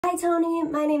Hi Toni,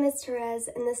 my name is Terez,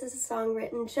 and this is a song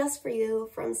written just for you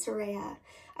from Soraya.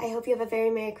 I hope you have a very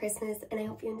Merry Christmas, and I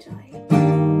hope you enjoy.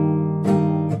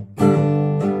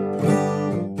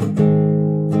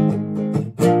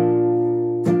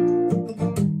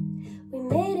 We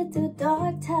made it through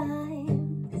dark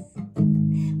times,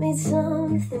 made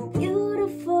something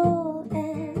beautiful,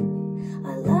 and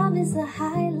our love is the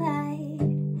highlight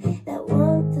that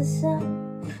warmed us up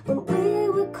when we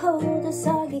were cold, a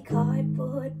soggy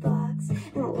cardboard box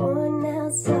and worn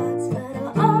out socks. But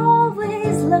I'll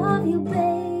always love you,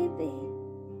 baby,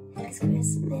 'cause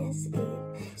Christmas Eve,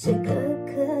 sugar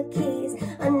cookies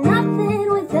are nothing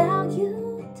without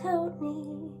you,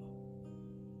 Toni.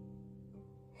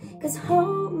 'Cause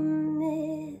home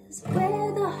is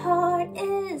where the heart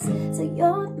is, so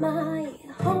you're my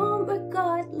home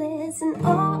regardless. And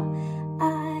all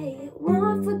I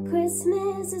want for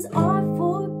Christmas is our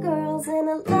 4 girls and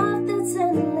a love that's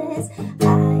endless.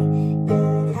 I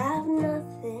could have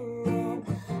nothing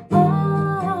at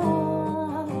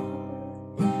all,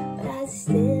 but I'd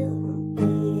still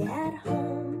be at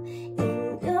home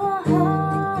in your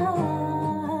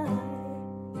heart.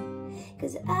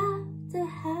 'Cause after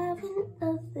having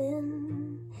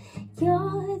nothing,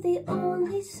 you're the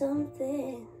only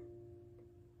something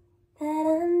that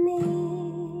I need.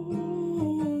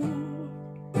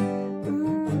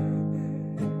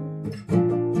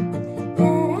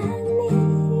 That I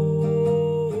need.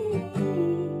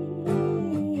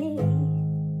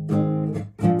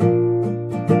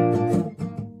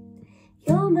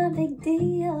 You're my big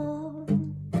deal,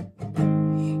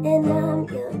 and I'm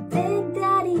your big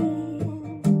daddy.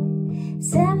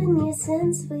 7 years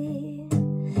since we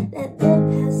let the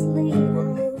past leave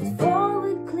and moved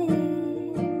forward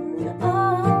clean.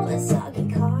 Oh, a soggy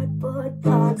cardboard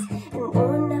box and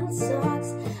worn out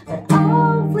socks, but I'll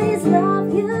always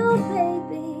love you,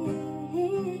 baby.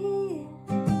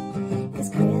 'Cause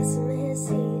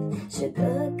Christmas Eve,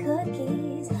 sugar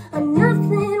cookies are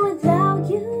nothing without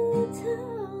you,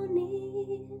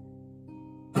 Toni.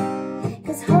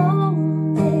 'Cause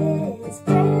home is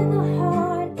where the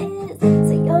heart is,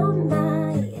 so you're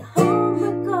my home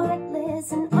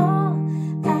regardless. And all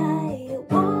I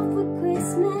want for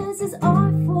Christmas is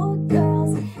our 4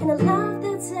 girls and a love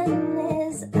that's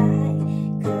endless. I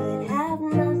could have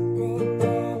nothing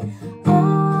at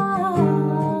all,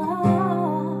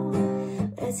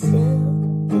 but I'd still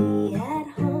be at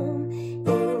home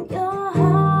in your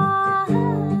heart.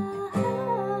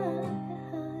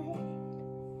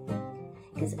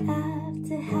 'Cause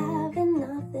after having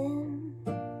nothing,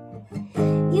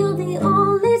 you're the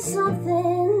only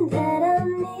something that I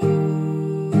need.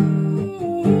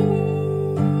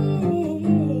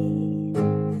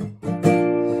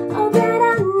 Oh, that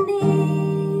I need.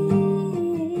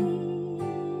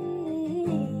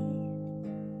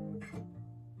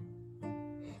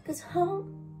 'Cause home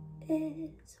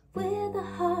is where the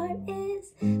heart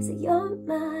is, so you're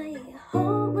my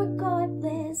home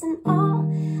regardless. And all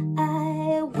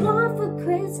I want for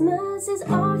Christmas is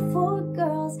our 4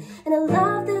 girls and a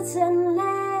love that's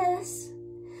endless.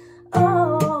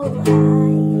 Oh, I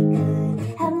could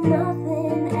have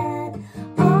nothing at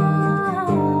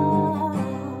all,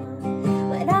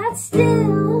 but I'd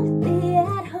still be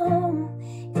at home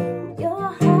in your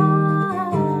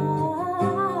heart.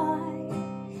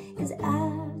 'Cause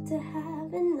after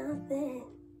having nothing,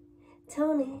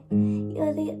 Toni,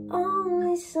 you're the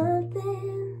only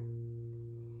something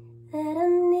that I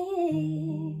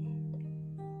need.